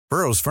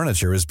Burrow's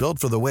furniture is built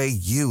for the way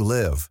you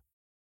live.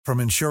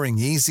 From ensuring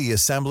easy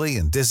assembly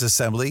and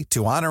disassembly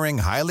to honoring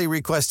highly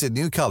requested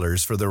new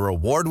colors for their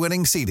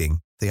award-winning seating,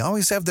 they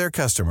always have their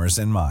customers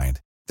in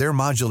mind. Their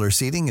modular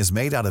seating is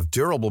made out of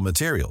durable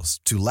materials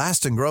to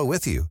last and grow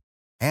with you.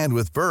 And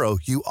with Burrow,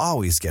 you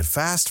always get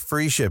fast,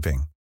 free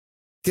shipping.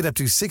 Get up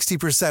to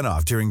 60%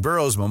 off during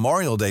Burrow's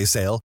Memorial Day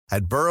sale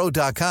at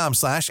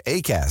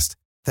burrow.com/ACAST.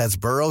 That's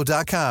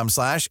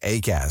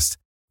burrow.com/ACAST.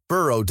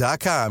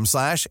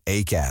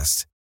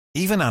 burrow.com/ACAST.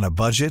 Even on a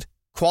budget,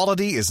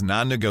 quality is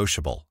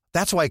non-negotiable.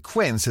 That's why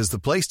Quince is the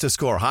place to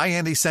score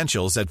high-end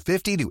essentials at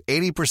 50 to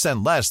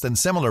 80% less than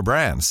similar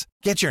brands.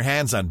 Get your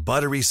hands on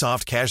buttery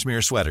soft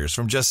cashmere sweaters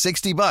from just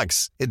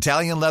 $60,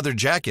 Italian leather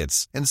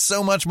jackets, and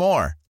so much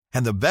more.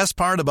 And the best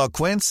part about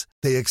Quince,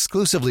 they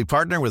exclusively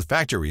partner with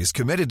factories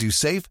committed to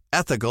safe,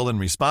 ethical, and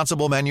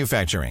responsible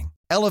manufacturing.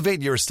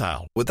 Elevate your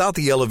style without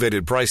the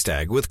elevated price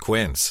tag with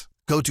Quince.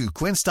 Go to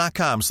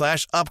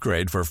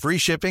quince.com/upgrade for free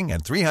shipping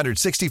and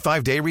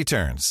 365-day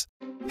returns.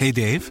 Hey,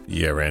 Dave.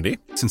 Yeah, Randy.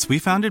 Since we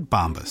founded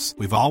Bombas,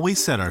 we've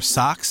always said our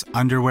socks,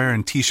 underwear,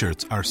 and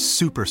T-shirts are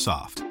super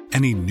soft.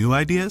 Any new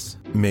ideas?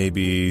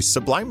 Maybe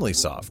sublimely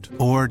soft.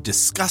 Or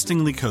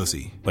disgustingly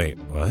cozy. Wait,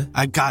 what?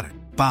 I got it.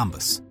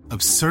 Bombas.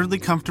 Absurdly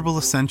comfortable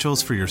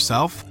essentials for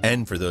yourself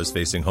and for those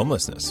facing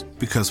homelessness.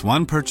 Because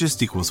one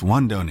purchased equals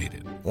one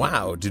donated.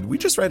 Wow, did we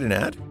just write an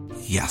ad?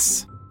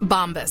 Yes.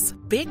 Bombas.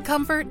 Big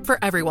comfort for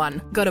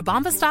everyone. Go to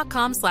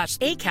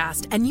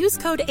bombas.com/ACAST and use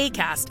code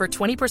ACAST for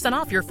 20%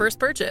 off your first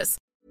purchase.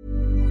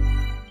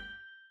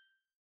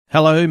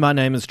 Hello, my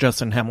name is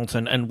Justin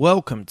Hamilton and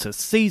welcome to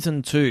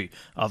Season 2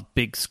 of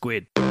Big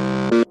Squid.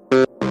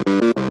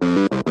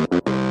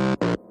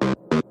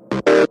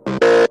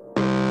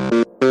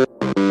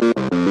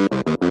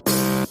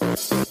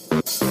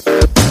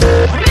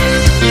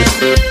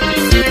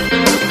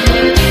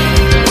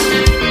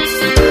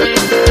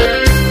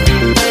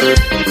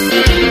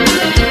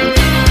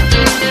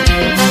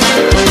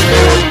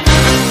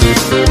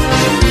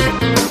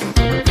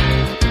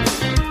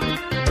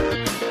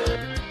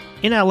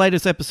 In our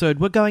latest episode,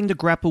 we're going to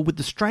grapple with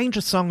the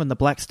strangest song on the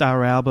Black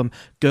Star album,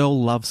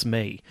 Girl Loves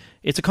Me.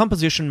 It's a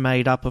composition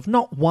made up of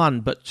not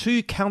one, but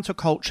two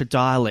counterculture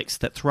dialects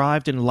that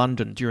thrived in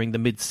London during the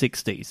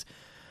mid-60s.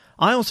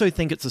 I also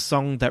think it's a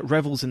song that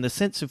revels in the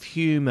sense of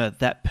humour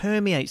that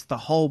permeates the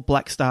whole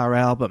Black Star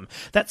album.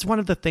 That's one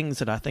of the things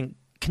that I think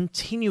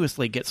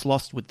continuously gets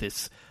lost with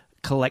this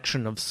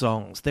collection of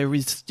songs. There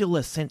is still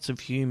a sense of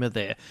humour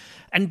there.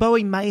 And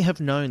Bowie may have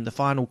known the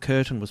final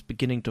curtain was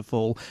beginning to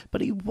fall,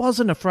 but he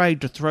wasn't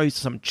afraid to throw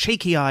some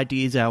cheeky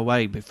ideas our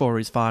way before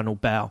his final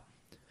bow.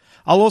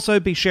 I'll also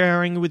be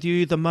sharing with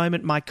you the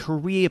moment my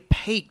career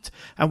peaked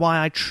and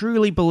why I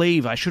truly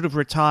believe I should have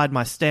retired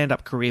my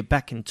stand-up career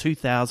back in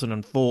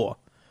 2004.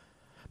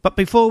 But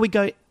before we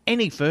go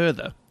any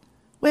further,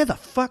 where the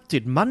fuck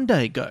did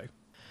Monday go?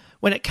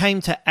 When it came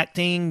to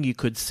acting, you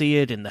could see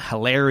it in the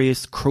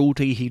hilarious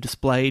cruelty he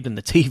displayed in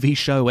the TV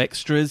show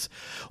Extras,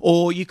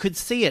 or you could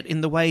see it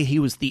in the way he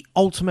was the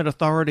ultimate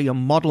authority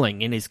on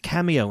modelling in his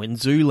cameo in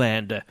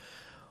Zoolander,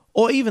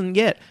 or even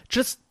yet,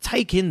 just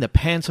take in the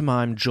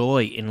pantomime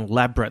joy in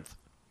Labyrinth.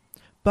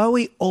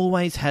 Bowie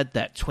always had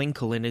that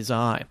twinkle in his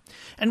eye,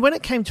 and when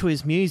it came to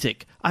his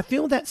music, I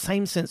feel that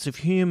same sense of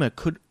humour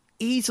could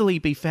easily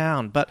be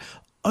found, but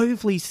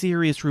overly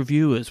serious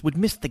reviewers would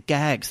miss the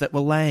gags that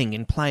were laying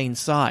in plain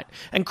sight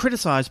and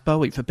criticise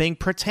Bowie for being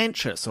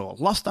pretentious or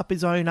lost up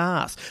his own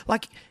arse,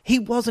 like he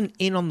wasn't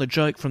in on the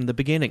joke from the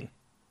beginning.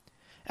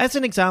 As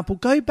an example,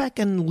 go back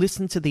and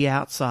listen to the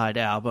Outside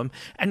album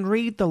and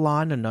read the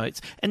liner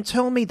notes and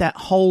tell me that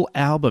whole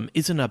album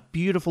isn't a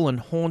beautiful and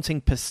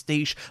haunting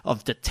pastiche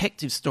of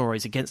detective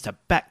stories against a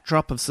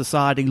backdrop of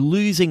society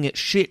losing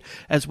its shit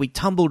as we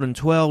tumbled and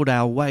twirled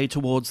our way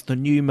towards the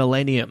new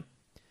millennium.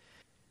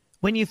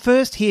 When you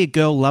first hear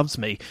Girl Loves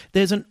Me,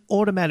 there's an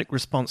automatic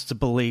response to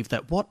believe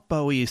that what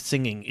Bowie is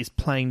singing is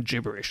plain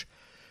gibberish.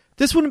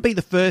 This wouldn't be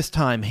the first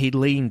time he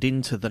leaned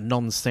into the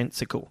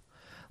nonsensical.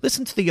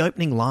 Listen to the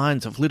opening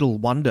lines of Little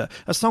Wonder,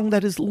 a song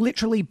that is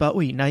literally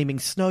Bowie naming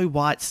Snow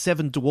White's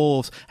 7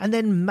 dwarfs and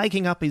then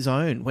making up his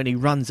own when he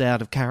runs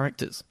out of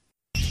characters.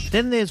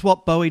 Then there's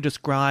what Bowie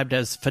described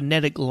as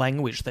phonetic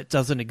language that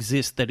doesn't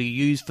exist that he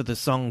used for the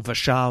song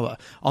Vashawa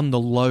on the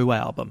Low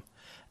album.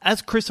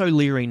 As Chris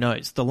O'Leary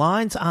notes, the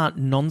lines aren't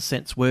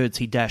nonsense words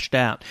he dashed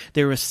out.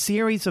 They're a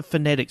series of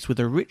phonetics with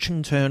a rich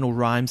internal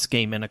rhyme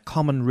scheme and a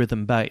common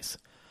rhythm base.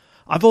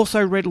 I've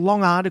also read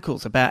long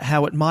articles about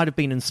how it might have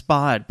been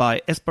inspired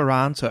by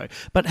Esperanto,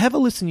 but have a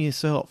listen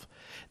yourself.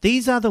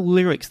 These are the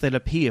lyrics that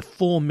appear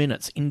 4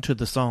 minutes into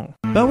the song.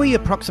 Bowie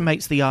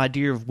approximates the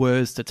idea of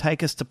words to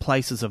take us to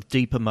places of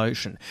deep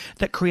emotion,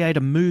 that create a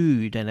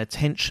mood and a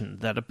tension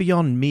that are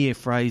beyond mere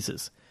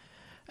phrases.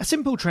 A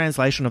simple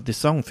translation of this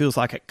song feels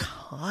like it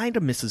kind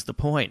of misses the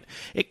point.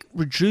 It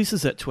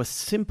reduces it to a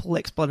simple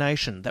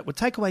explanation that would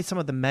take away some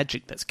of the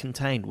magic that's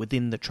contained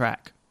within the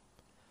track.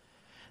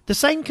 The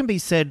same can be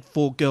said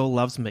for Girl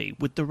Loves Me,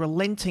 with the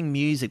relenting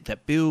music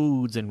that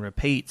builds and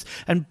repeats,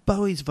 and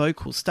Bowie's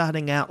vocals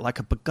starting out like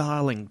a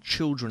beguiling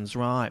children's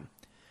rhyme.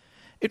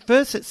 At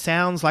first it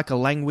sounds like a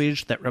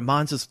language that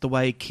reminds us of the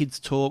way kids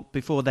talk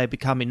before they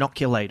become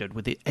inoculated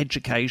with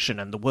education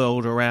and the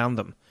world around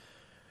them.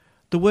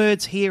 The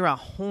words here are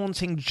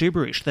haunting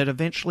gibberish that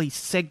eventually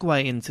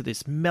segue into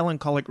this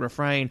melancholic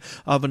refrain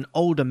of an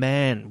older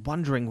man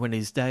wondering when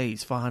his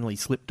days finally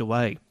slipped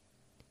away.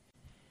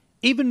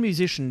 Even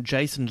musician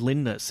Jason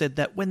Lindner said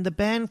that when the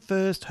band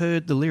first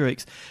heard the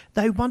lyrics,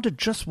 they wondered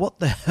just what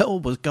the hell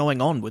was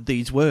going on with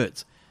these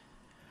words.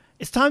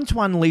 It's time to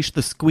unleash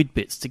the squid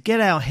bits to get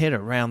our head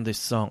around this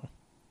song.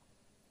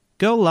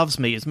 Girl Loves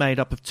Me is made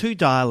up of two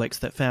dialects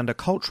that found a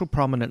cultural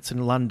prominence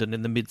in London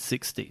in the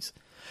mid-60s.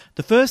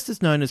 The first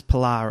is known as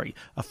Polari,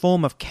 a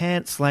form of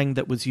cant slang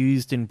that was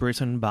used in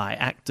Britain by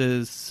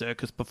actors,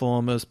 circus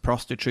performers,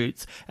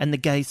 prostitutes, and the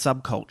gay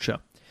subculture.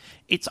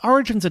 Its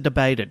origins are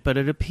debated, but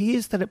it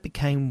appears that it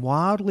became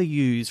widely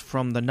used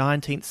from the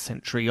 19th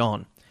century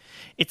on.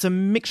 It's a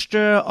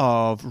mixture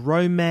of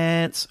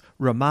Romance,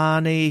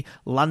 Romani,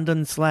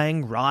 London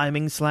slang,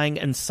 rhyming slang,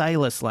 and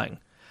sailor slang.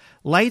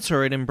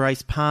 Later it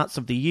embraced parts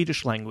of the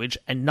Yiddish language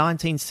and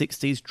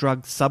 1960s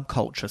drug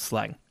subculture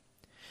slang.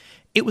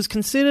 It was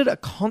considered a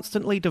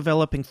constantly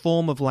developing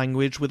form of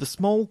language with a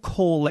small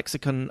core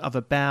lexicon of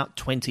about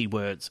 20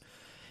 words.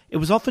 It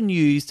was often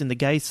used in the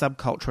gay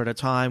subculture at a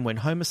time when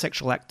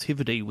homosexual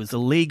activity was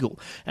illegal,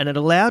 and it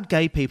allowed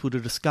gay people to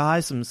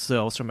disguise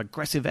themselves from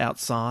aggressive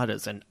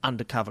outsiders and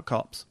undercover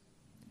cops.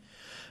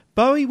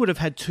 Bowie would have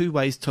had two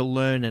ways to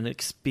learn and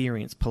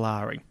experience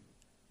Polari.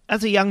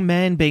 As a young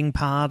man being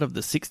part of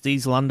the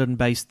 60s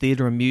London-based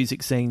theatre and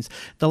music scenes,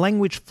 the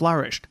language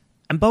flourished,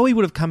 and Bowie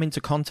would have come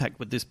into contact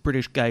with this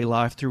British gay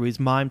life through his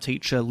mime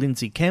teacher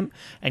Lindsay Kemp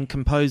and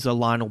composer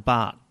Lionel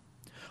Bart.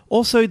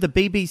 Also, the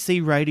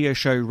BBC radio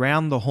show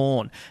Round the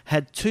Horn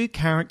had two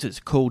characters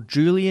called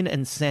Julian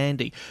and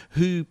Sandy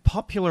who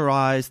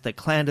popularised the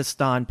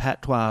clandestine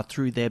patois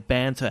through their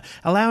banter,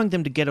 allowing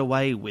them to get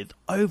away with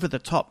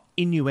over-the-top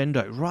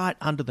innuendo right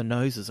under the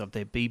noses of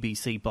their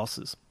BBC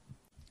bosses.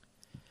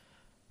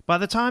 By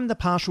the time the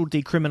partial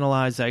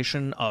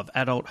decriminalisation of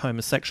adult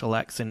homosexual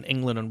acts in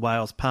England and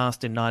Wales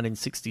passed in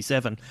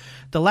 1967,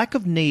 the lack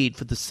of need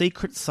for the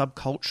secret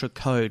subculture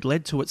code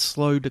led to its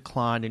slow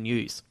decline in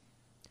use.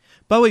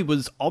 Bowie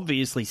was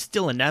obviously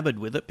still enamoured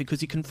with it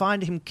because you can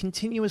find him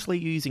continuously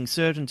using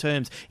certain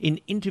terms in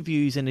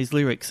interviews and his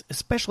lyrics,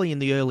 especially in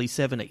the early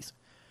 70s.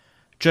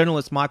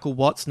 Journalist Michael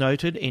Watts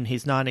noted in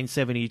his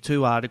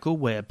 1972 article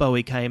where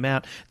Bowie came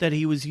out that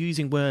he was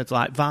using words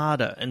like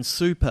Vada and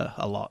super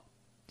a lot.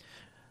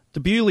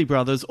 The Bewley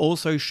Brothers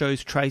also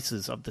shows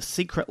traces of the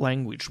secret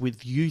language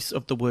with use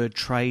of the word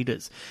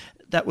traders.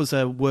 That was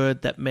a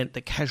word that meant the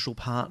casual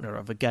partner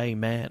of a gay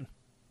man.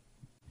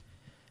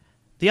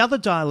 The other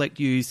dialect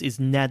used is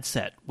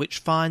Nadsat, which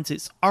finds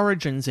its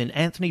origins in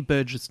Anthony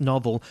Burgess'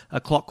 novel A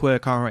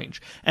Clockwork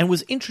Orange, and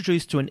was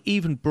introduced to an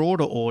even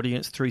broader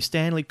audience through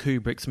Stanley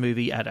Kubrick's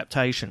movie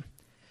adaptation.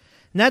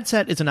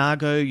 Nadsat is an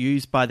argot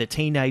used by the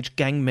teenage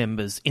gang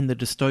members in the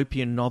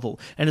dystopian novel,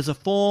 and is a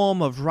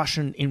form of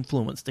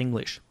Russian-influenced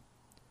English.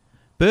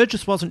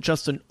 Burgess wasn't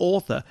just an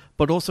author,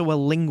 but also a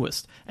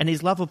linguist, and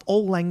his love of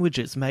all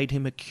languages made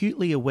him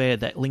acutely aware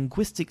that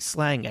linguistic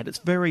slang at its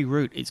very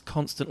root is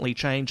constantly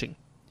changing.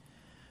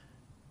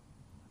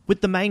 With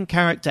the main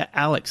character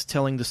Alex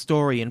telling the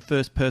story in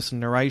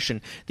first-person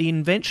narration, the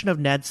invention of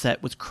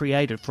Nadsat was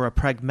created for a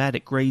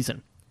pragmatic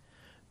reason.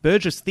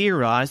 Burgess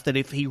theorised that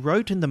if he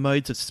wrote in the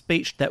modes of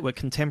speech that were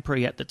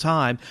contemporary at the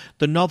time,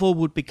 the novel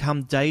would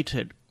become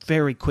dated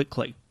very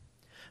quickly.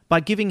 By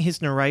giving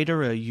his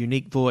narrator a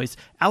unique voice,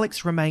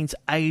 Alex remains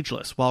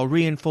ageless while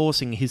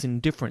reinforcing his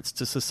indifference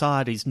to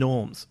society's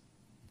norms.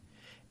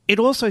 It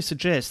also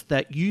suggests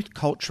that youth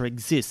culture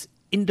exists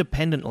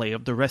independently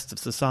of the rest of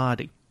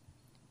society.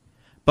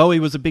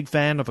 Bowie was a big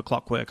fan of A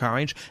Clockwork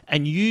Orange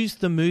and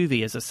used the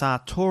movie as a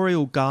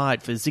sartorial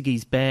guide for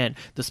Ziggy's band,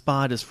 The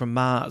Spiders from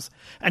Mars,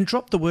 and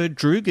dropped the word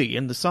droogie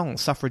in the song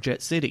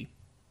Suffragette City.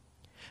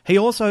 He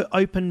also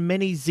opened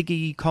many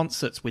Ziggy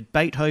concerts with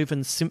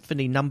Beethoven's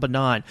Symphony No.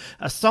 9,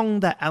 a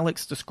song that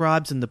Alex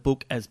describes in the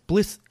book as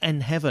bliss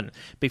and heaven,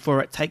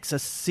 before it takes a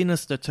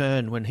sinister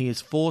turn when he is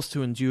forced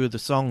to endure the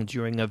song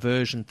during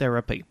aversion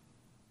therapy.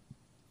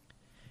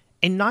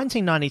 In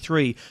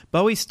 1993,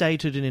 Bowie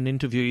stated in an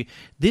interview,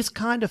 "This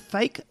kind of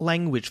fake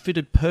language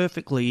fitted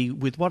perfectly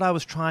with what I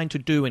was trying to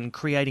do in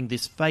creating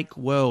this fake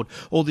world,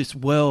 or this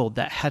world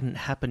that hadn't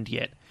happened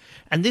yet.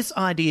 And this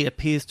idea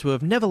appears to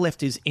have never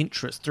left his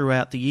interest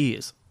throughout the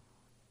years."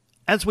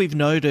 As we've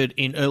noted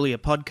in earlier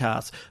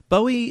podcasts,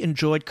 Bowie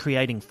enjoyed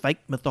creating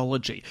fake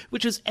mythology,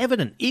 which is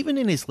evident even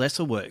in his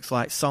lesser works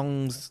like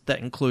songs that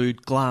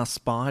include Glass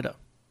Spider.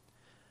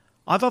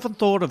 I've often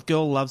thought of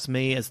Girl Loves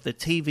Me as the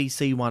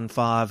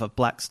TVC-15 of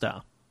Black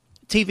Star.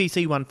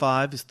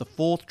 TVC-15 is the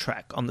fourth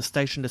track on the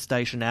Station to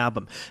Station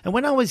album, and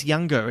when I was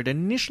younger it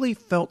initially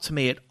felt to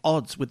me at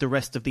odds with the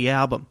rest of the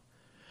album.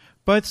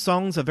 Both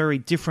songs are very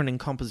different in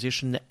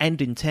composition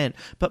and intent,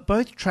 but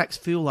both tracks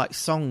feel like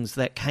songs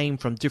that came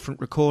from different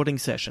recording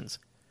sessions.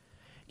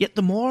 Yet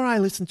the more I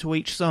listened to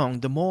each song,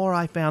 the more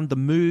I found the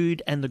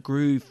mood and the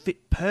groove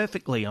fit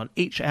perfectly on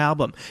each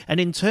album, and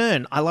in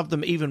turn, I loved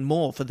them even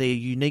more for their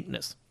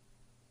uniqueness.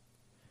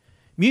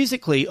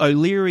 Musically,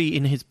 O'Leary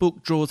in his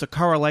book draws a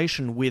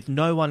correlation with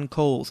No One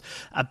Calls,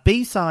 a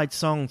B-side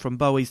song from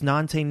Bowie's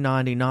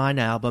 1999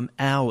 album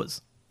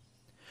Hours.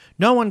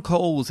 No One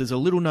Calls is a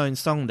little-known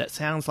song that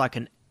sounds like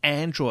an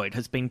android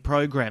has been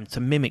programmed to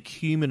mimic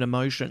human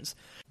emotions.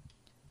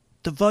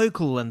 The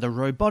vocal and the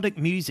robotic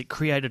music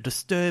create a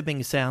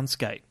disturbing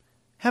soundscape.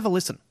 Have a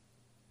listen.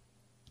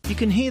 You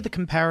can hear the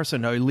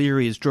comparison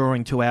O'Leary is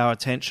drawing to our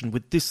attention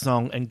with this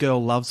song and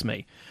Girl Loves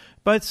Me.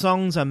 Both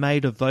songs are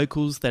made of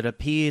vocals that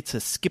appear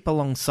to skip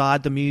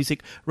alongside the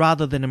music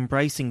rather than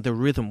embracing the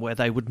rhythm where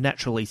they would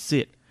naturally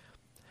sit.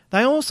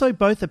 They also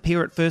both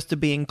appear at first to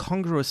be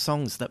incongruous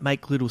songs that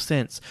make little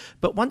sense,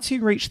 but once you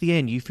reach the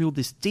end you feel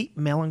this deep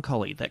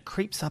melancholy that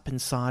creeps up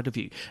inside of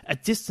you, a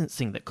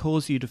distancing that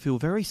causes you to feel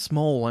very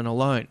small and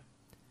alone.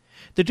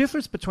 The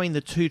difference between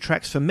the two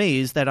tracks for me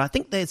is that I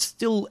think there's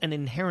still an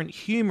inherent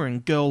humour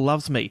in Girl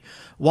Loves Me,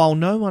 while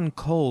No One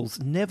Calls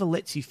never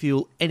lets you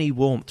feel any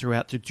warmth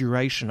throughout the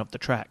duration of the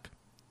track.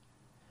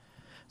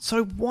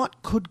 So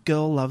what could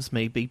Girl Loves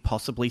Me be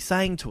possibly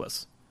saying to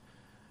us?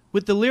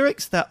 With the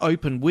lyrics that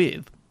open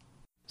with,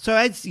 so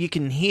as you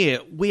can hear,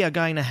 we are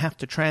going to have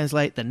to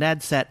translate the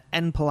Nadsat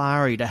and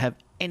Polari to have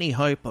any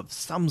hope of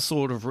some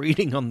sort of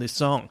reading on this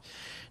song.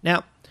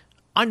 Now,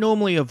 I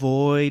normally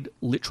avoid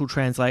literal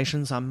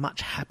translations. I'm much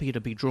happier to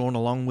be drawn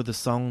along with a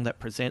song that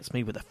presents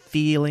me with a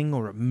feeling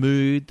or a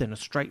mood than a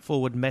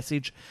straightforward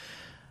message.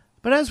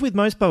 But as with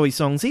most Bowie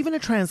songs, even a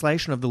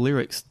translation of the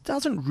lyrics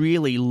doesn't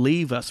really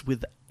leave us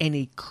with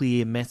any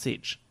clear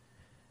message.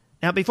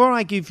 Now, before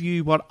I give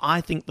you what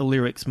I think the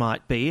lyrics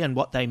might be and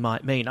what they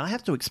might mean, I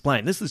have to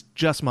explain, this is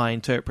just my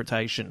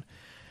interpretation.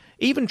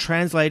 Even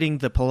translating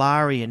the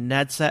Polari and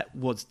Nadsat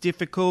was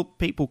difficult.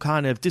 People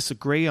kind of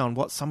disagree on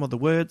what some of the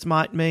words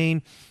might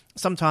mean.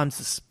 Sometimes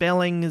the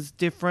spelling is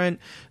different.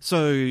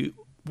 So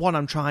what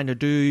I'm trying to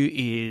do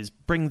is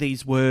bring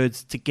these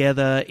words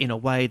together in a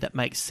way that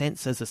makes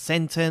sense as a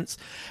sentence.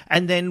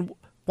 And then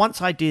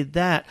once I did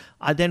that,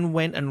 I then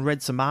went and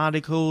read some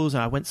articles,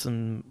 and I went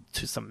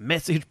to some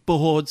message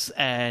boards,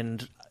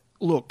 and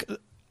look,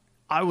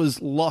 I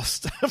was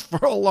lost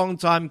for a long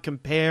time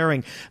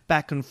comparing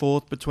back and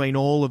forth between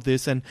all of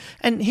this, and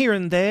here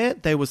and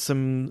there were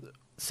some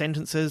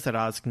sentences that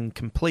I was in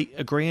complete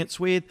agreement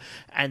with,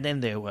 and then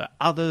there were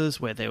others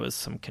where there was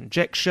some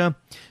conjecture.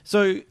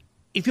 So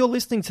if you're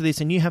listening to this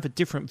and you have a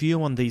different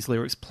view on these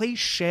lyrics, please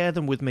share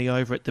them with me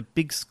over at the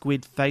Big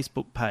Squid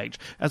Facebook page,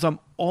 as I'm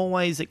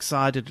always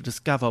excited to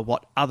discover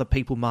what other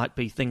people might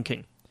be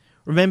thinking.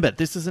 Remember,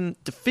 this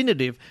isn't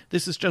definitive,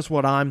 this is just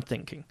what I'm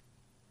thinking.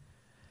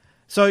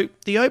 So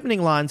the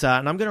opening lines are,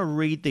 and I'm going to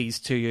read these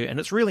to you, and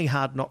it's really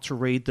hard not to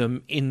read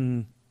them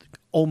in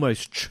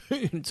almost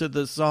tune to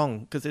the song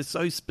because they're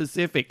so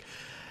specific.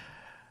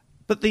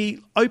 But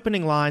the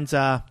opening lines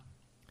are,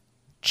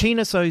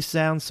 China so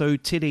sound so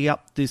titty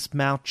up this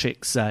mouth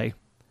chick say,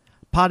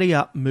 party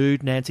up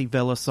mood Nancy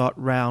Velasot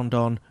round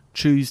on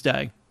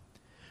Tuesday.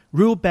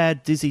 Real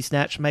bad dizzy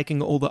snatch making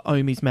all the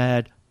omies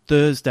mad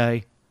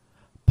Thursday.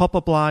 Pop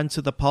a blind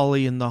to the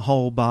polly in the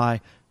hole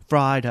by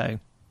Friday.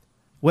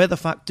 Where the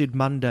fuck did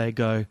Monday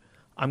go?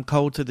 I'm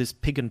cold to this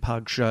pig and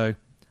pug show.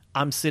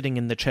 I'm sitting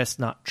in the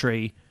chestnut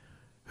tree.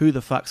 Who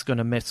the fuck's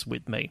gonna mess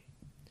with me?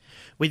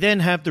 We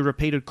then have the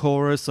repeated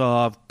chorus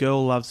of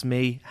Girl Loves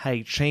Me,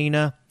 Hey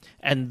China,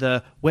 and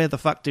the Where the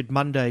fuck did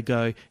Monday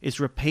go is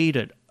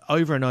repeated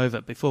over and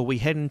over before we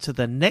head into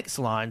the next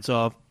lines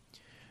of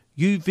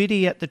You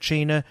viddy at the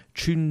China,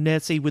 tune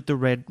Nessie with the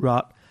red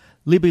rot,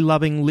 Libby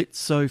lubbing lit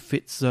so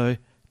fit so,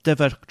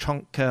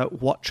 Devachonka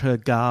watch her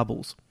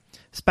garbles.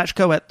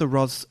 Spatchko at the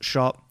Roz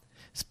shop,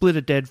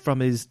 Splitter dead from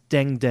his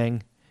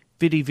deng,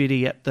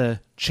 viddy at the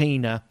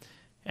China,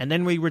 and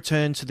then we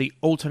return to the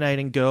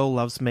alternating Girl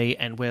Loves Me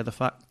and Where the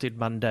fuck did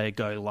Monday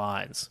go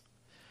lines.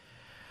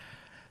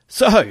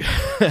 So,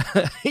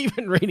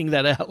 even reading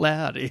that out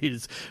loud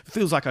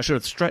feels like I should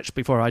have stretched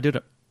before I did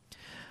it.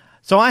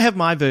 So I have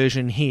my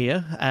version here,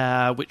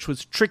 which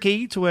was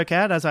tricky to work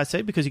out, as I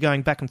said, because you're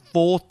going back and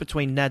forth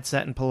between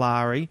Nadsat and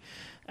Polari.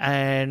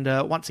 And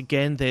once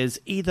again, there's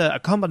either a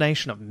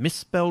combination of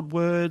misspelled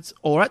words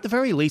or at the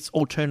very least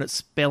alternate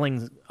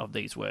spellings of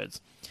these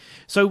words.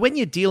 So when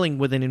you're dealing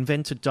with an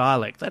invented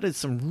dialect, that is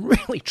some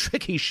really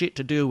tricky shit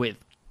to deal with.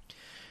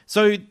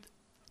 So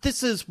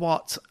this is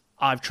what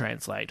I've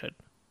translated.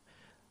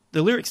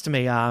 The lyrics to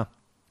me are,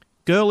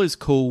 Girl is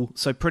cool,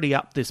 so pretty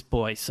up this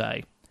boy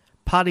say.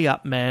 Party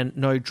up man,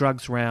 no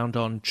drugs round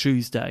on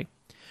Tuesday.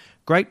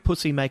 Great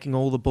pussy making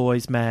all the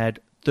boys mad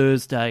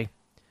Thursday.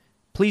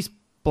 Please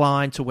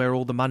blind to where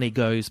all the money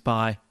goes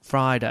by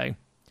Friday.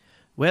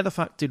 Where the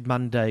fuck did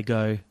Monday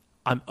go?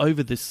 I'm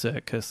over this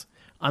circus.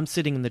 I'm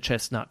sitting in the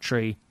chestnut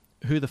tree.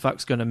 Who the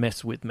fuck's gonna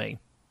mess with me?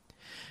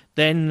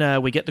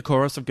 Then we get the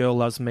chorus of Girl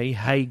Loves Me,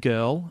 Hey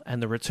Girl, and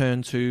the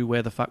return to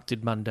Where the fuck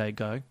did Monday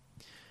go?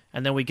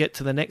 And then we get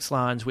to the next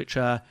lines, which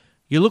are,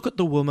 You look at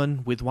the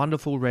woman with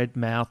wonderful red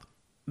mouth,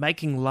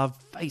 making love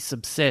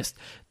face-obsessed,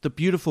 the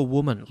beautiful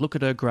woman, look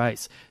at her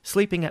grace,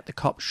 sleeping at the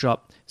cop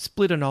shop,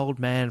 split an old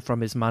man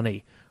from his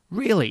money.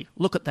 Really,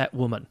 look at that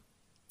woman.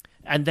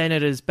 And then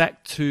it is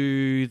back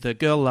to the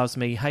girl loves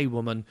me, hey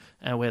woman,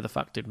 and where the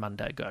fuck did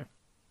Monday go?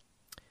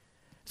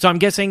 So I'm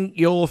guessing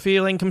you're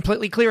feeling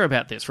completely clear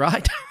about this,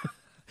 right?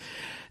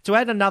 To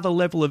add another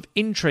level of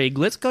intrigue,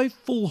 let's go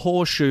full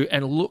horseshoe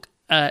and look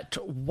at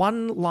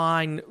one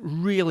line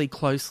really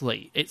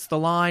closely. It's the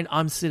line,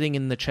 I'm sitting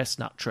in the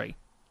chestnut tree.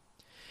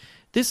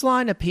 This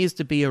line appears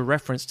to be a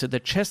reference to the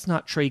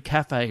Chestnut Tree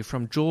Cafe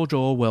from George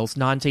Orwell's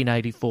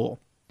 1984.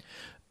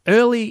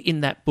 Early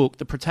in that book,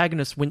 the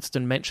protagonist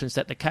Winston mentions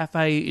that the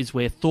cafe is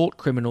where thought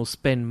criminals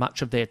spend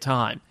much of their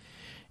time.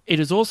 It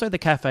is also the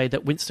cafe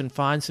that Winston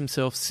finds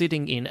himself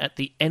sitting in at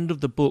the end of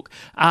the book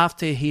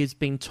after he has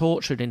been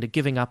tortured into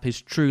giving up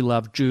his true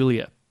love,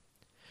 Julia.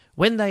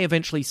 When they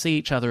eventually see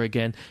each other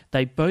again,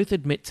 they both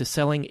admit to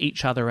selling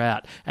each other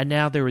out, and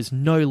now there is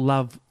no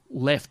love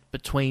left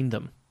between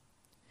them.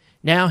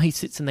 Now he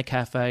sits in the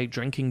cafe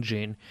drinking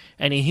gin,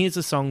 and he hears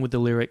a song with the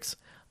lyrics,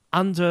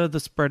 "Under the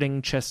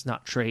spreading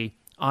chestnut tree,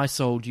 I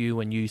sold you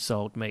and you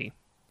sold me."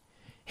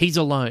 He's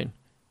alone.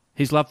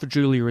 His love for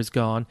Julia is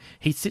gone.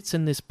 He sits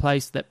in this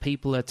place that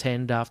people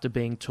attend after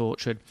being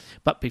tortured,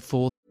 but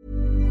before...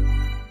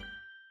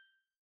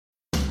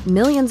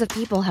 Millions of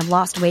people have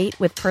lost weight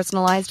with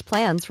personalized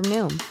plans from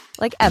Noom.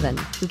 Like Evan,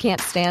 who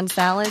can't stand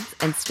salads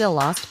and still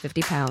lost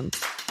 50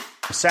 pounds.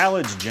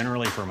 Salads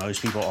generally for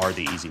most people are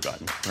the easy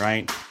button,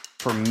 right?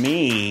 For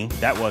me,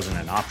 that wasn't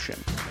an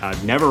option. I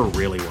never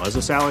really was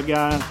a salad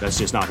guy. That's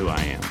just not who I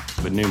am.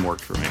 But Noom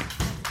worked for me.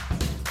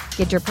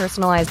 Get your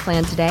personalized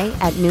plan today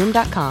at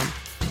Noom.com.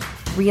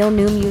 Real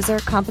Noom user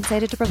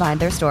compensated to provide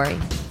their story.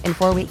 In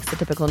 4 weeks, the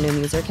typical Noom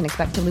user can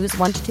expect to lose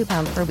 1 to 2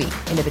 pounds per week.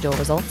 Individual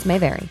results may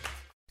vary.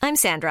 I'm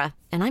Sandra,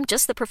 and I'm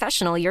just the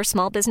professional your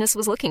small business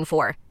was looking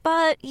for.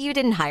 But you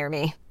didn't hire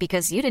me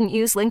because you didn't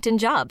use LinkedIn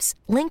Jobs.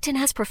 LinkedIn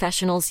has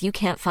professionals you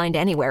can't find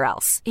anywhere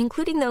else,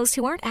 including those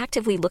who aren't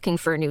actively looking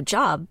for a new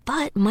job,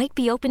 but might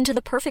be open to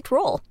the perfect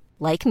role,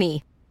 like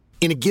me.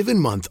 In a given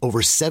month,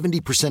 over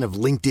 70% of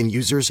LinkedIn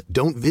users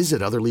don't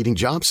visit other leading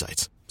job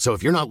sites. So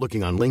if you're not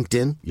looking on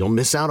LinkedIn, you'll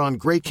miss out on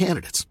great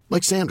candidates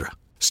like Sandra.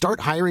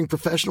 Start hiring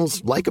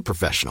professionals like a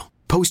professional.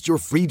 Post your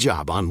free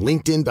job on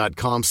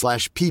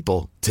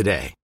linkedin.com/people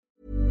today.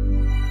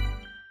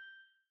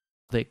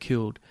 They're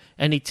killed,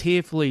 and he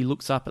tearfully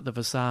looks up at the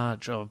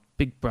visage of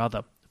Big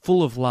Brother,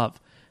 full of love,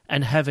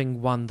 and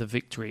having won the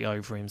victory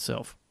over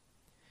himself.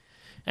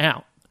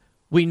 Now,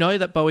 we know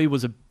that Bowie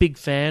was a big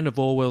fan of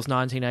Orwell's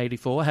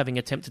 1984, having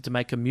attempted to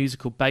make a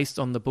musical based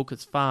on the book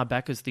as far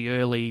back as the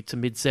early to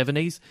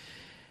mid-70s.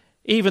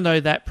 Even though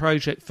that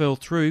project fell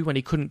through when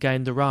he couldn't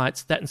gain the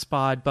rights, that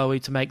inspired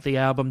Bowie to make the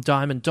album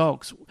Diamond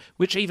Dogs,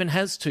 which even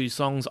has 2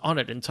 songs on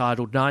it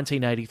entitled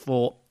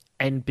 1984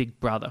 and Big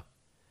Brother.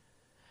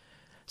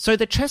 So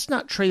the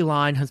Chestnut Tree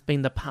line has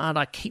been the part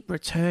I keep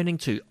returning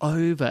to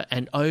over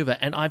and over,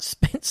 and I've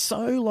spent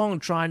so long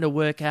trying to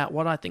work out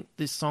what I think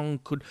this song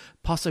could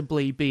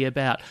possibly be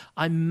about.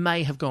 I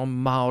may have gone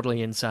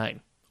mildly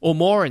insane, or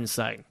more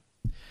insane.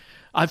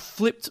 I've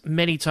flipped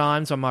many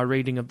times on my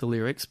reading of the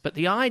lyrics, but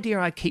the idea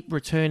I keep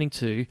returning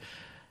to,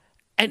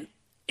 and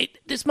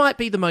this might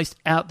be the most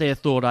out there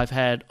thought I've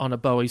had on a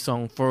Bowie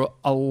song for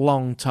a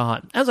long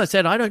time. As I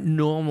said, I don't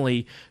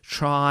normally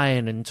try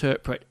and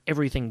interpret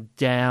everything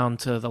down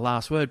to the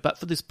last word, but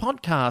for this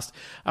podcast,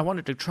 I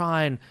wanted to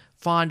try and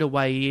find a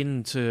way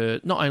in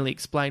to not only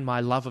explain my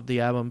love of the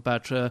album,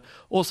 but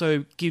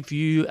also give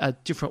you a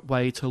different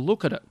way to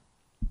look at it.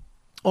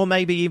 Or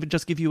maybe even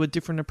just give you a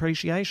different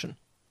appreciation.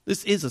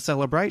 This is a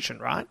celebration,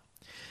 right?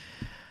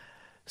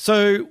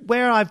 So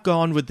where I've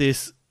gone with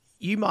this,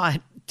 you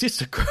might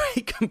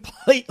disagree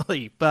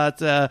completely, but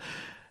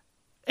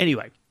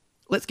anyway,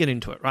 let's get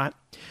into it, right?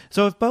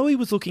 So if Bowie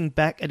was looking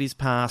back at his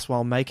past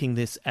while making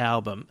this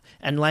album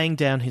and laying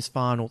down his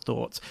final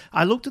thoughts,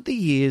 I looked at the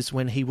years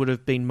when he would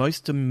have been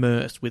most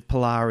immersed with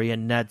Polari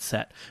and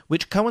Nadsat,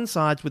 which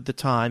coincides with the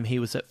time he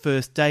was at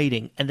first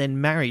dating and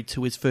then married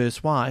to his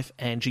first wife,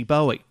 Angie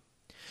Bowie.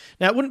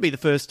 Now, it wouldn't be the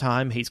first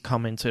time he's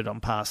commented on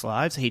past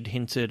lives. He'd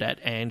hinted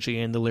at Angie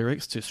in the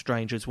lyrics to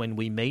Strangers When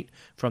We Meet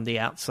from the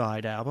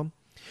Outside album.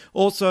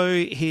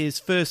 Also, his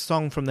first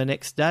song from the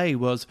next day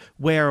was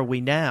Where Are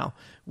We Now?,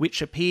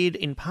 which appeared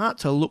in part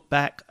to look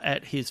back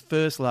at his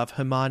first love,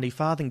 Hermione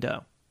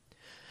Farthingale.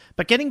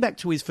 But getting back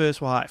to his first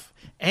wife,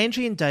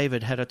 Angie and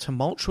David had a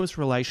tumultuous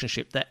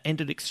relationship that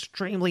ended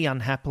extremely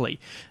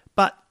unhappily,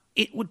 but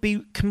it would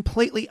be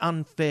completely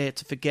unfair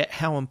to forget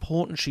how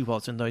important she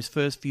was in those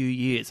first few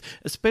years,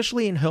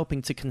 especially in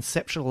helping to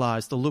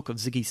conceptualise the look of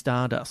Ziggy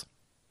Stardust.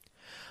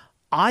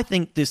 I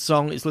think this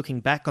song is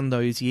looking back on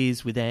those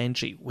years with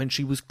Angie, when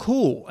she was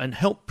cool and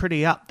helped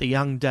pretty up the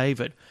young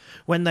David,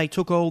 when they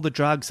took all the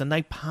drugs and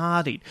they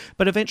partied,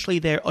 but eventually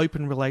their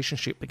open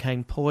relationship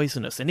became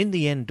poisonous and in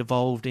the end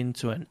devolved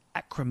into an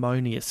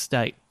acrimonious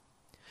state.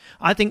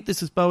 I think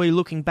this is Bowie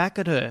looking back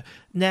at her,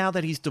 now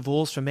that he's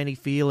divorced from any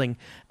feeling,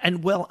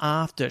 and well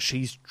after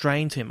she's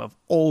drained him of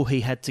all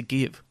he had to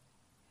give.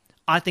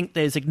 I think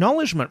there's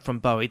acknowledgement from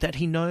Bowie that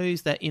he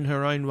knows that in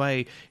her own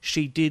way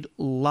she did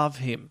love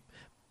him,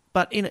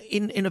 but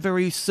in a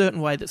very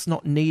certain way that's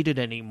not needed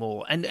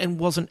anymore and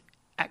wasn't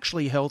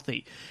actually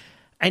healthy.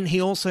 And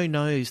he also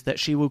knows that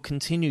she will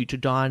continue to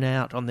dine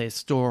out on their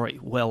story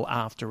well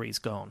after he's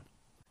gone.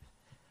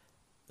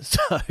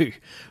 So,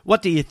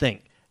 what do you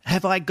think?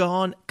 Have I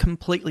gone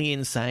completely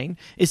insane?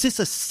 Is this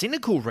a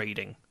cynical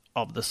reading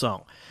of the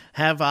song?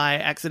 Have I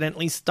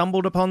accidentally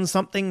stumbled upon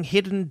something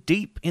hidden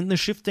deep in the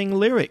shifting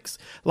lyrics?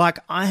 Like,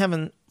 I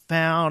haven't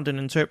found an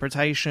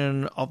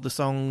interpretation of the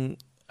song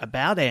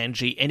about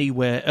Angie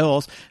anywhere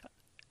else.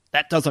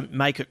 That doesn't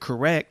make it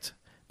correct,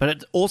 but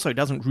it also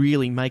doesn't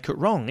really make it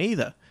wrong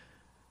either.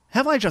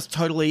 Have I just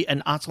totally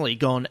and utterly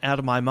gone out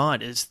of my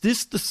mind? Is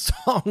this the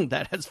song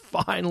that has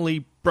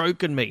finally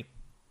broken me?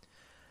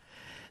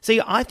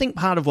 See, I think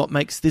part of what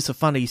makes this a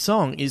funny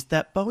song is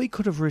that Bowie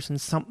could have written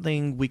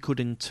something we could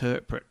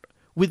interpret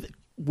with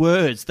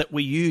words that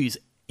we use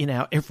in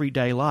our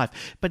everyday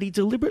life, but he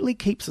deliberately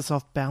keeps us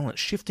off balance,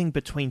 shifting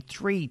between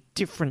three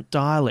different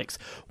dialects,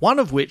 one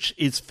of which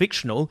is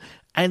fictional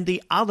and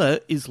the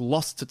other is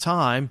lost to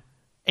time,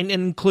 and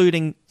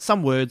including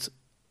some words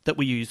that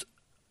we use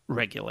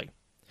regularly.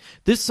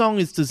 This song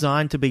is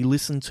designed to be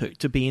listened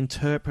to be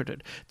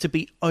interpreted, to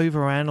be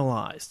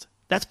overanalyzed.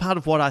 That's part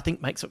of what I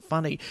think makes it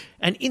funny.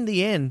 And in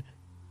the end,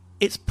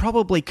 it's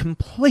probably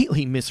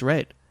completely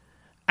misread.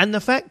 And the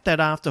fact that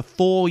after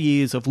 4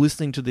 years of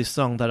listening to this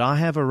song that I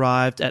have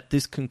arrived at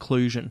this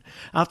conclusion,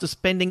 after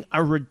spending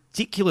a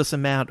ridiculous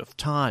amount of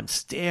time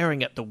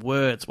staring at the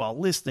words while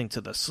listening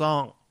to the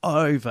song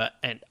over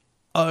and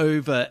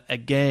over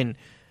again,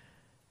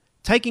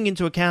 taking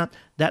into account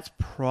that's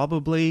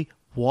probably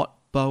what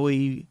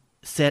Bowie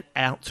set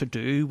out to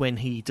do when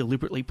he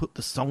deliberately put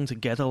the song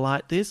together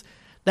like this,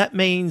 that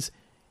means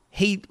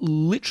he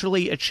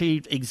literally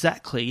achieved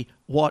exactly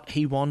what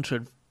he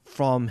wanted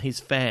from his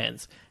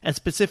fans, and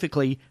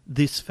specifically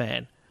this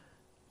fan.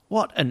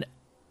 What an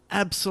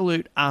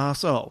absolute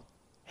arsehole.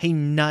 He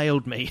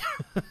nailed me.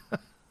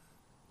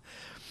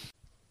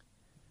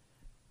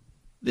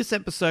 This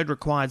episode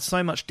required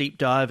so much deep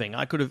diving,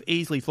 I could have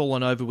easily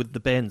fallen over with the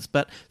bends,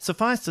 but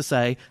suffice to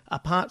say,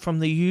 apart from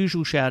the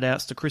usual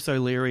shout-outs to Chris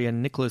O'Leary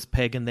and Nicholas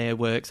Pegg and their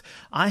works,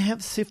 I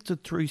have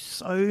sifted through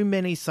so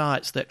many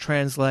sites that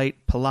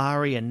translate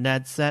Polari and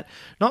Nadsat,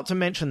 not to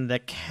mention the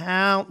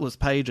countless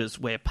pages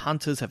where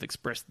punters have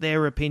expressed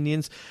their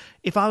opinions.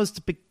 If I was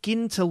to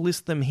begin to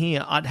list them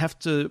here, I'd have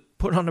to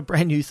put on a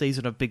brand new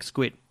season of Big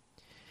Squid.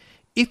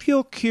 If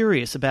you're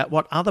curious about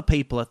what other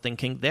people are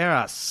thinking, there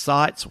are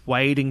sites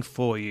waiting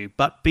for you,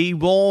 but be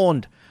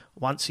warned,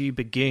 once you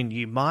begin,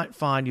 you might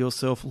find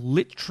yourself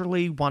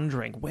literally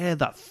wondering where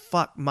the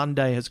fuck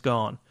Monday has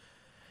gone.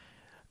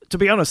 To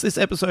be honest, this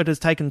episode has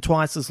taken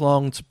twice as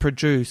long to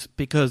produce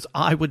because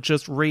I would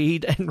just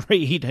read and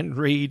read and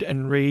read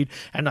and read,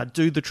 and I'd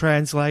do the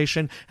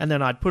translation, and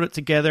then I'd put it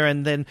together,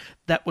 and then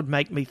that would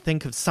make me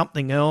think of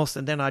something else,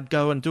 and then I'd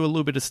go and do a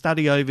little bit of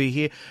study over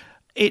here.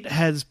 It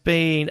has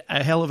been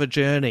a hell of a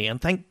journey,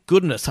 and thank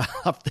goodness I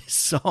love this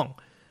song.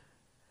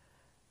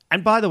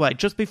 And by the way,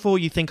 just before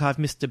you think I've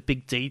missed a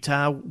big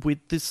detail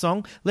with this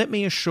song, let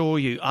me assure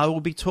you, I will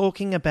be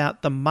talking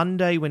about the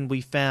Monday when we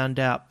found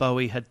out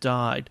Bowie had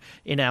died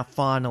in our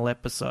final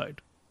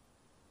episode.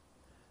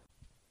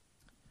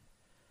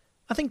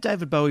 I think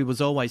David Bowie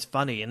was always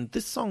funny, and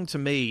this song to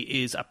me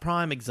is a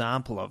prime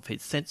example of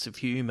his sense of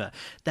humour,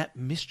 that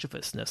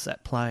mischievousness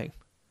at play.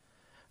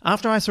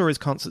 After I saw his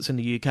concerts in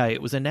the UK,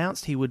 it was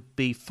announced he would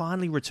be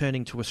finally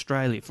returning to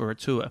Australia for a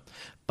tour.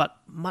 But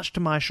much to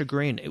my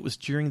chagrin, it was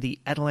during the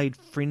Adelaide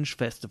Fringe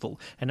Festival,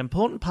 an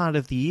important part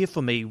of the year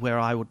for me where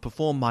I would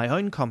perform my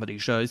own comedy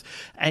shows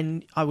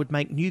and I would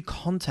make new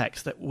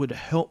contacts that would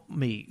help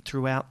me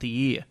throughout the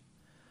year.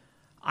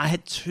 I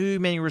had too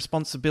many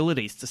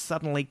responsibilities to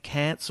suddenly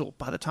cancel.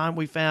 By the time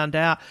we found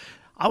out,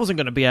 I wasn't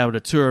going to be able to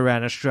tour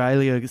around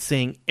Australia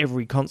seeing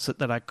every concert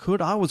that I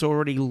could. I was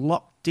already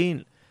locked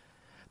in.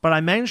 But I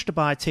managed to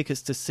buy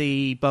tickets to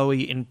see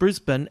Bowie in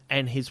Brisbane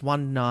and his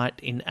one night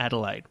in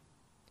Adelaide.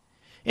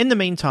 In the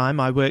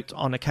meantime, I worked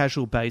on a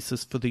casual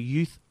basis for the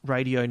youth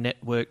radio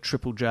network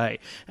Triple J,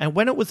 and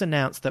when it was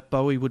announced that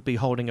Bowie would be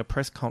holding a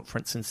press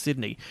conference in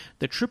Sydney,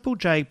 the Triple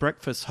J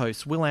breakfast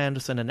hosts Will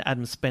Anderson and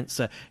Adam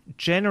Spencer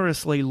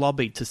generously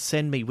lobbied to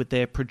send me with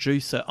their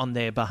producer on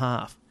their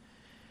behalf.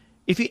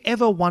 If you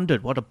ever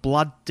wondered what a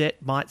blood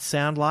debt might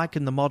sound like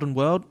in the modern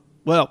world,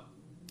 well,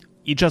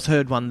 you just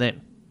heard one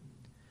then.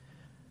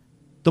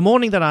 The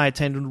morning that I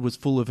attended was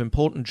full of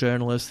important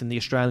journalists in the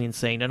Australian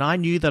scene, and I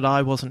knew that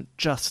I wasn't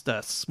just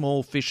a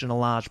small fish in a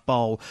large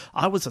bowl.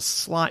 I was a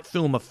slight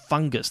film of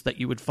fungus that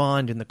you would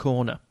find in the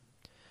corner.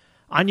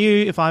 I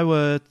knew if I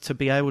were to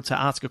be able to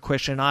ask a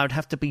question, I would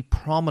have to be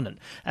prominent,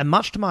 and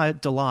much to my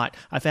delight,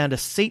 I found a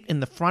seat in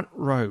the front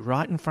row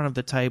right in front of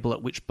the table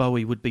at which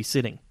Bowie would be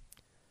sitting.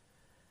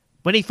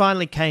 When he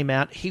finally came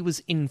out, he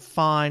was in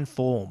fine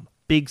form,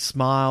 big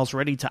smiles,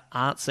 ready to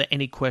answer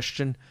any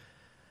question.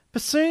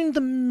 But soon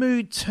the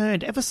mood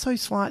turned ever so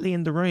slightly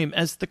in the room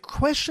as the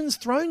questions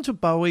thrown to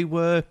Bowie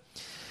were,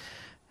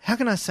 how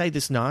can I say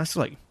this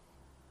nicely?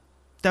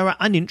 They were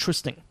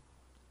uninteresting.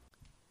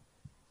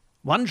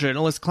 One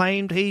journalist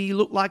claimed he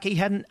looked like he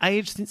hadn't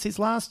aged since his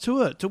last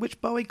tour, to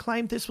which Bowie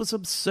claimed this was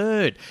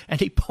absurd, and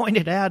he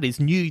pointed out his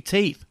new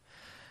teeth.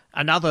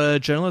 Another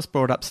journalist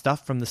brought up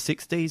stuff from the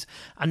 60s.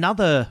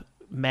 Another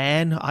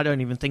man, I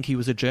don't even think he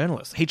was a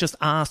journalist, he just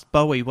asked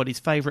Bowie what his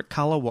favourite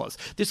colour was.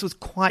 This was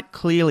quite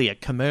clearly a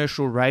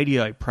commercial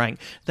radio prank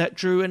that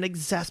drew an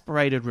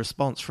exasperated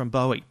response from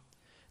Bowie.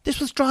 This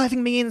was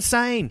driving me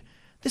insane.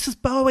 This is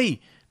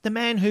Bowie, the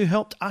man who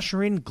helped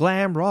usher in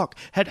glam rock,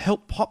 had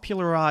helped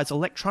popularise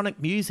electronic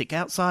music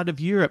outside of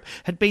Europe,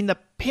 had been the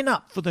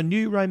pin-up for the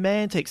New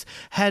Romantics,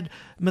 had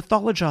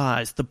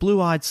mythologised the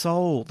blue-eyed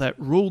soul that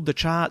ruled the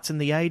charts in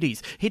the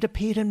 80s. He'd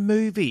appeared in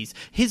movies.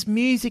 His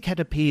music had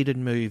appeared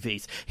in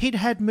movies. He'd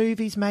had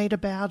movies made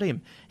about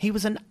him. He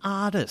was an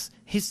artist.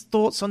 His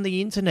thoughts on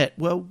the internet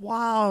were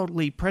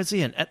wildly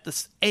prescient at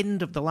the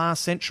end of the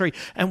last century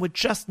and were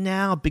just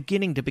now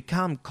beginning to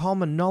become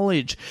common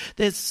knowledge.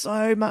 There's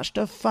so much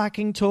to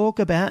fucking talk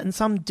about, and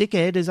some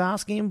dickhead is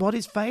asking him what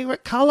his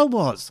favourite colour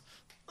was.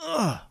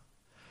 Ugh.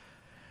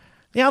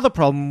 The other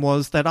problem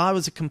was that I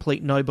was a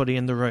complete nobody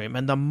in the room,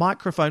 and the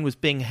microphone was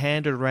being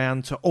handed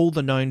around to all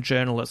the known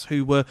journalists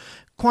who were,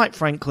 quite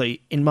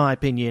frankly, in my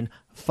opinion,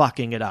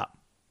 fucking it up.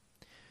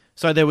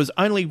 So there was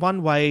only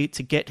one way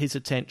to get his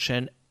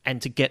attention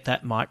and to get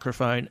that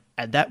microphone,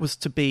 and that was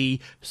to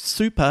be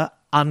super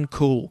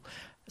uncool.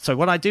 So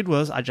what I did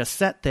was I just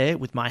sat there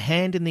with my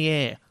hand in the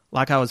air,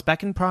 like I was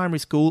back in primary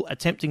school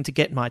attempting to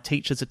get my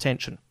teacher's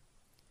attention.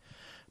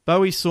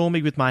 Bowie saw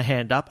me with my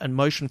hand up and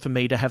motioned for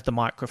me to have the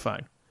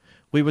microphone.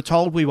 We were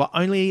told we were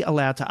only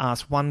allowed to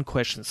ask one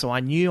question, so I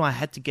knew I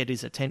had to get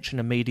his attention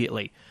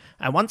immediately.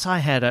 And once I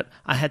had it,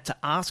 I had to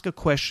ask a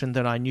question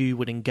that I knew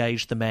would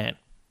engage the man.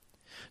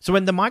 So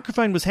when the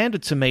microphone was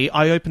handed to me,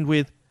 I opened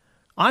with,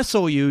 "I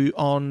saw you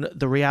on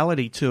the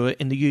reality tour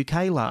in the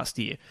UK last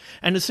year."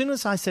 And as soon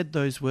as I said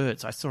those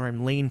words, I saw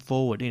him lean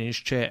forward in his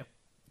chair.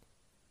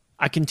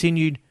 I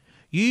continued,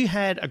 "You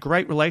had a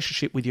great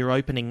relationship with your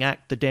opening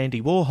act, the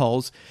Dandy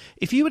Warhols.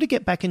 If you were to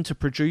get back into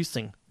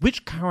producing,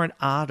 which current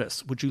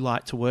artists would you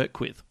like to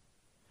work with?"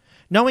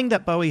 Knowing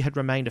that Bowie had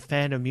remained a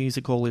fan of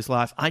music all his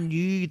life, I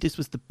knew this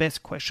was the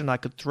best question I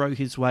could throw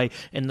his way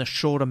in the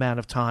short amount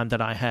of time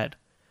that I had.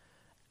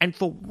 And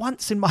for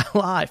once in my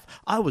life,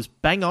 I was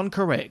bang on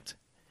correct.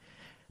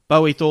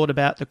 Bowie thought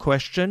about the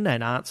question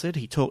and answered.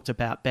 He talked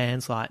about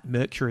bands like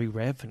Mercury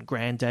Rev and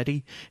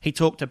Grandaddy. He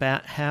talked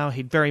about how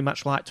he'd very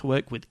much like to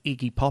work with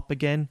Iggy Pop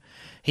again.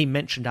 He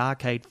mentioned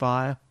Arcade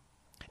Fire.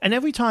 And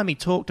every time he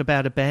talked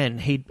about a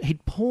band,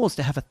 he'd pause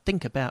to have a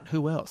think about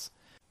who else.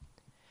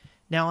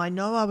 Now, I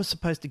know I was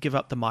supposed to give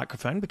up the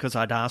microphone because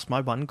I'd asked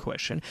my one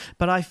question,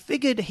 but I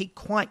figured he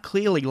quite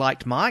clearly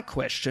liked my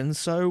question,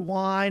 so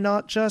why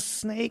not just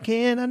sneak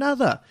in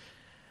another?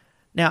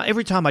 Now,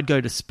 every time I'd go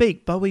to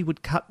speak, Bowie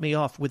would cut me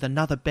off with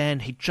another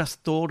band he'd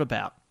just thought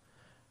about.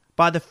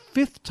 By the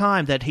fifth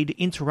time that he'd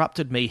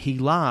interrupted me, he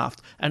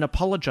laughed and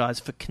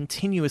apologised for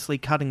continuously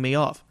cutting me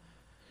off.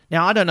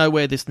 Now, I don't know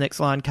where this next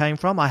line came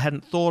from. I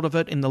hadn't thought of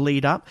it in the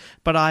lead-up,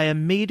 but I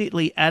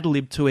immediately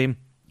ad-libbed to him,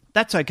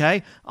 "That's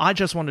okay. I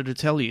just wanted to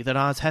tell you that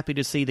I was happy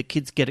to see the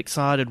kids get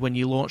excited when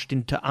you launched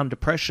into Under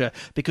Pressure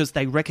because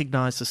they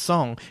recognised the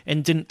song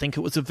and didn't think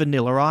it was a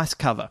Vanilla Ice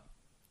cover."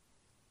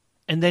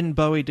 And then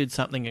Bowie did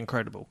something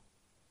incredible.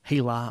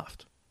 He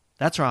laughed.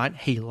 That's right,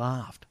 he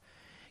laughed.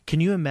 Can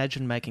you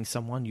imagine making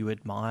someone you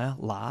admire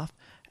laugh?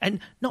 And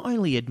not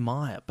only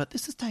admire, but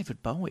this is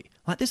David Bowie.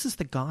 Like, this is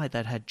the guy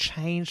that had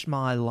changed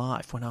my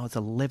life when I was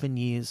 11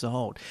 years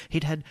old.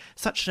 He'd had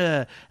such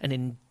an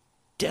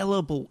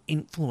indelible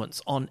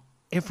influence on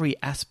every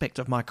aspect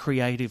of my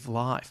creative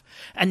life.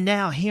 And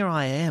now here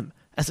I am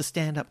as a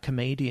stand-up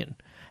comedian.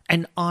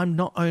 And I'm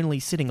not only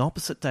sitting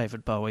opposite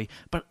David Bowie,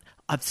 but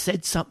I've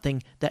said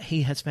something that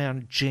he has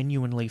found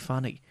genuinely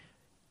funny.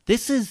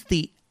 This is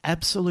the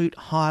absolute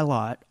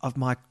highlight of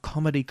my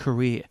comedy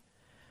career.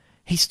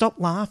 He stopped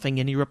laughing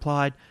and he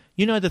replied,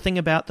 "You know the thing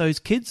about those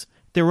kids?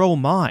 They're all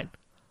mine."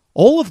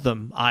 "All of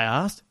them?" I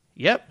asked.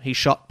 "Yep," he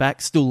shot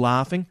back, still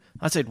laughing.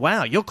 I said,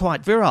 "Wow, you're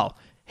quite virile."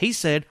 He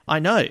said, "I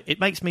know, it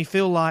makes me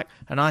feel like,"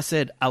 and I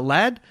said, "a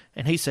lad?"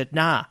 And he said,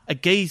 "Nah, a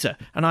geezer."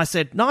 And I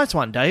said, "Nice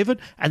one,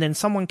 David." And then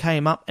someone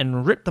came up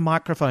and ripped the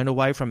microphone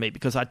away from me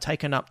because I'd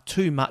taken up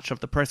too much of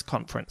the press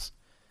conference.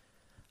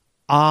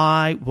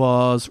 I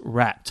was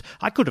rapt.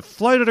 I could have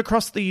floated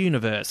across the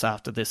universe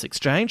after this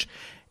exchange.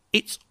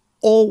 It's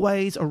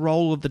always a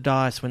roll of the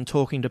dice when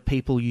talking to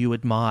people you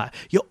admire.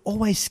 You're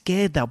always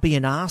scared they'll be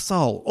an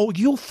arsehole or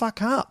you'll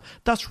fuck up,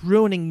 thus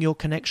ruining your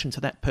connection to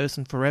that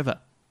person forever.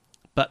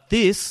 But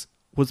this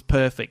was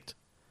perfect.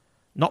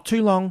 Not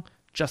too long,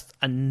 just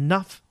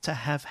enough to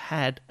have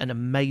had an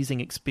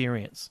amazing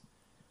experience.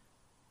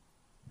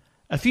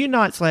 A few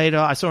nights later,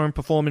 I saw him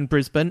perform in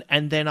Brisbane,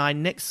 and then I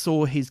next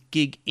saw his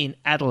gig in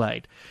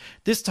Adelaide.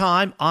 This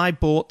time, I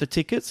bought the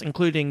tickets,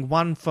 including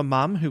one for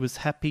Mum, who was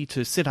happy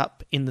to sit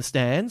up in the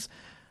stands.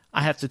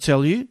 I have to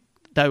tell you,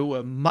 they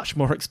were much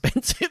more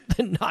expensive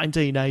than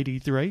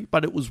 1983,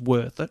 but it was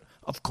worth it,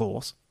 of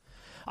course.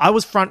 I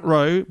was front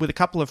row with a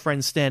couple of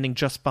friends standing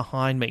just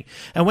behind me,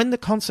 and when the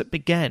concert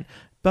began,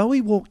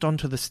 Bowie walked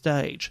onto the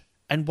stage,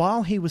 and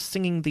while he was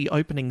singing the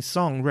opening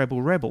song,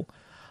 Rebel Rebel,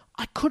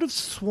 I could have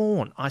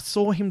sworn I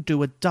saw him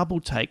do a double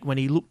take when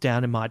he looked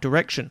down in my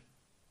direction.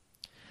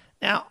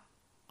 Now,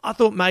 I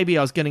thought maybe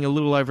I was getting a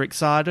little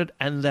overexcited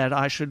and that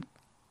I should,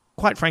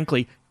 quite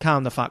frankly,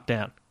 calm the fuck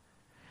down.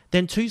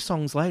 Then 2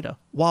 songs later,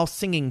 while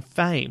singing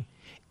Fame,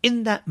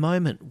 in that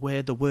moment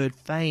where the word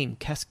fame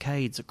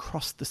cascades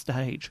across the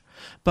stage,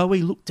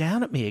 Bowie looked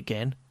down at me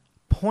again,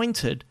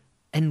 pointed,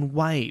 and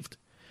waved.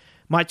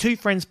 My 2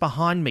 friends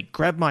behind me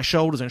grabbed my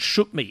shoulders and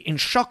shook me in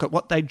shock at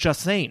what they'd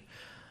just seen.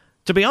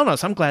 To be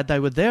honest, I'm glad they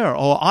were there,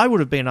 or I would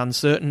have been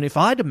uncertain if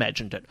I'd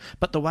imagined it,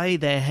 but the way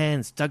their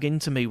hands dug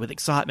into me with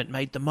excitement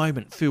made the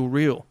moment feel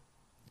real.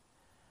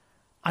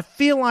 I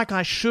feel like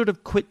I should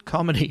have quit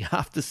comedy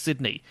after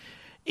Sydney.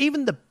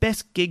 Even the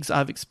best gigs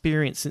I've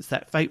experienced since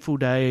that fateful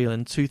day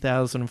in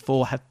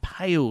 2004 have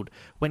paled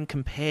when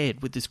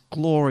compared with this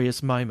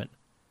glorious moment.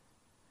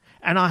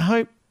 And I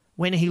hope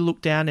when he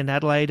looked down in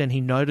Adelaide and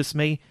he noticed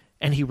me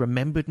and he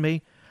remembered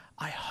me,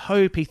 I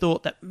hope he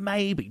thought that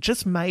maybe,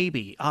 just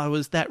maybe, I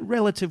was that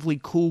relatively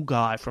cool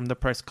guy from the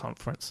press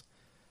conference.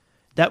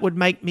 That would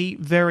make me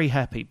very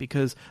happy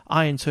because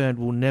I in turn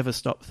will never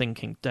stop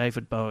thinking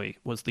David Bowie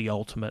was the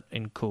ultimate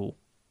in cool.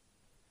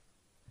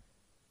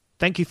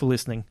 Thank you for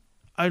listening.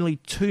 Only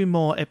 2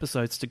 more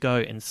episodes to go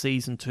in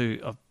Season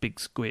 2 of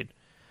Big Squid.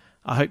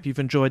 I hope you've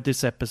enjoyed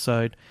this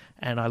episode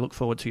and I look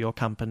forward to your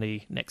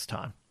company next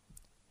time.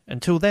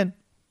 Until then.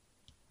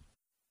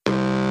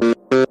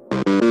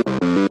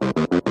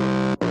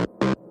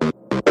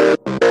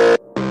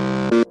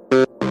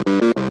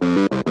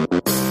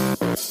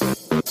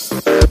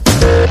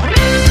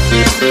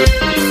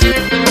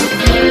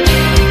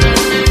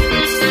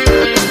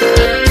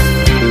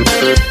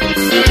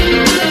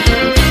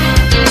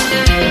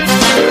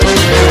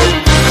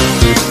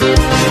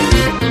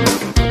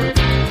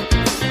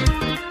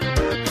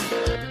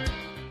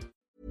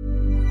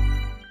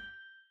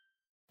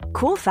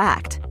 Cool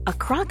fact, a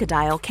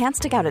crocodile can't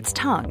stick out its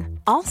tongue.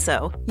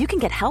 Also, you can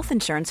get health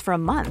insurance for a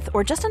month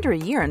or just under a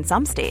year in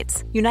some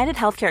states. United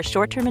Healthcare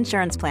short-term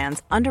insurance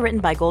plans,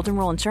 underwritten by Golden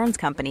Rule Insurance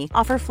Company,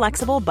 offer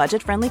flexible,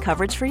 budget-friendly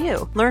coverage for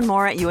you. Learn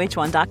more at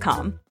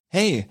uh1.com.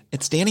 Hey,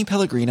 it's Danny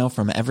Pellegrino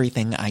from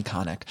Everything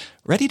Iconic.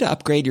 Ready to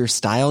upgrade your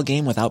style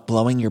game without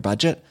blowing your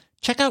budget?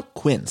 Check out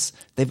Quince.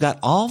 They've got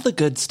all the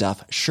good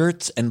stuff,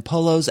 shirts and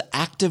polos,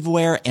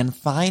 activewear, and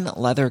fine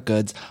leather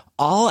goods,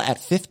 all at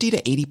 50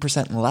 to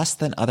 80% less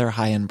than other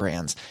high-end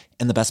brands.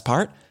 And the best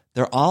part?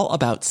 They're all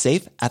about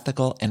safe,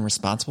 ethical, and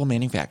responsible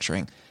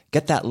manufacturing.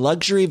 Get that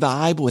luxury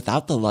vibe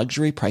without the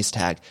luxury price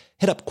tag.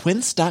 Hit up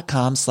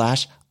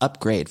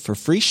quince.com/upgrade for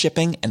free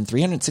shipping and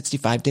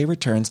 365-day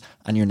returns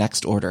on your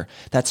next order.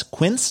 That's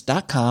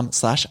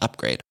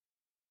quince.com/upgrade.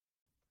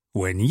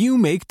 When you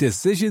make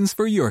decisions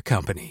for your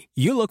company,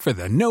 you look for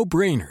the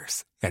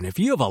no-brainers. And if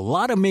you have a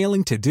lot of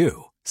mailing to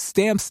do,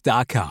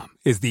 Stamps.com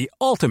is the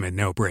ultimate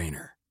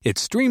no-brainer. It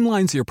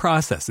streamlines your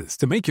processes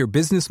to make your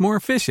business more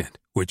efficient,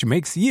 which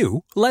makes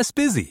you less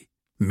busy.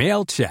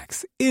 Mail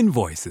checks,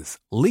 invoices,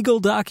 legal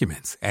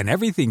documents, and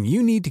everything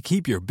you need to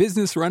keep your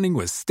business running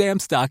with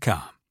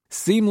Stamps.com.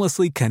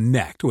 Seamlessly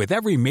connect with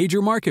every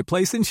major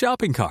marketplace and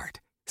shopping cart.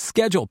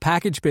 Schedule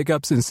package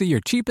pickups and see your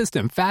cheapest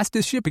and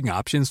fastest shipping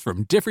options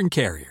from different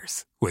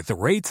carriers. With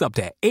rates up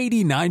to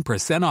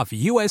 89% off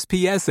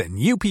USPS and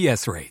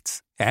UPS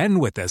rates. And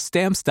with the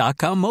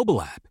Stamps.com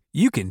mobile app,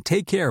 you can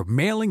take care of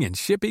mailing and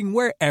shipping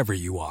wherever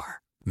you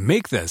are.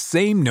 Make the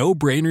same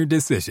no-brainer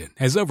decision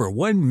as over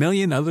 1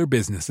 million other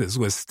businesses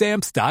with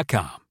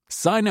Stamps.com.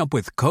 Sign up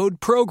with code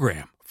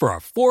PROGRAM for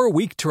a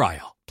 4-week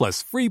trial,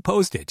 plus free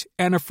postage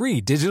and a free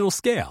digital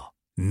scale.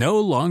 No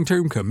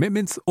long-term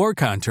commitments or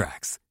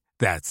contracts.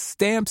 That's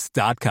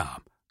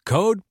Stamps.com.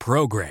 Code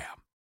PROGRAM.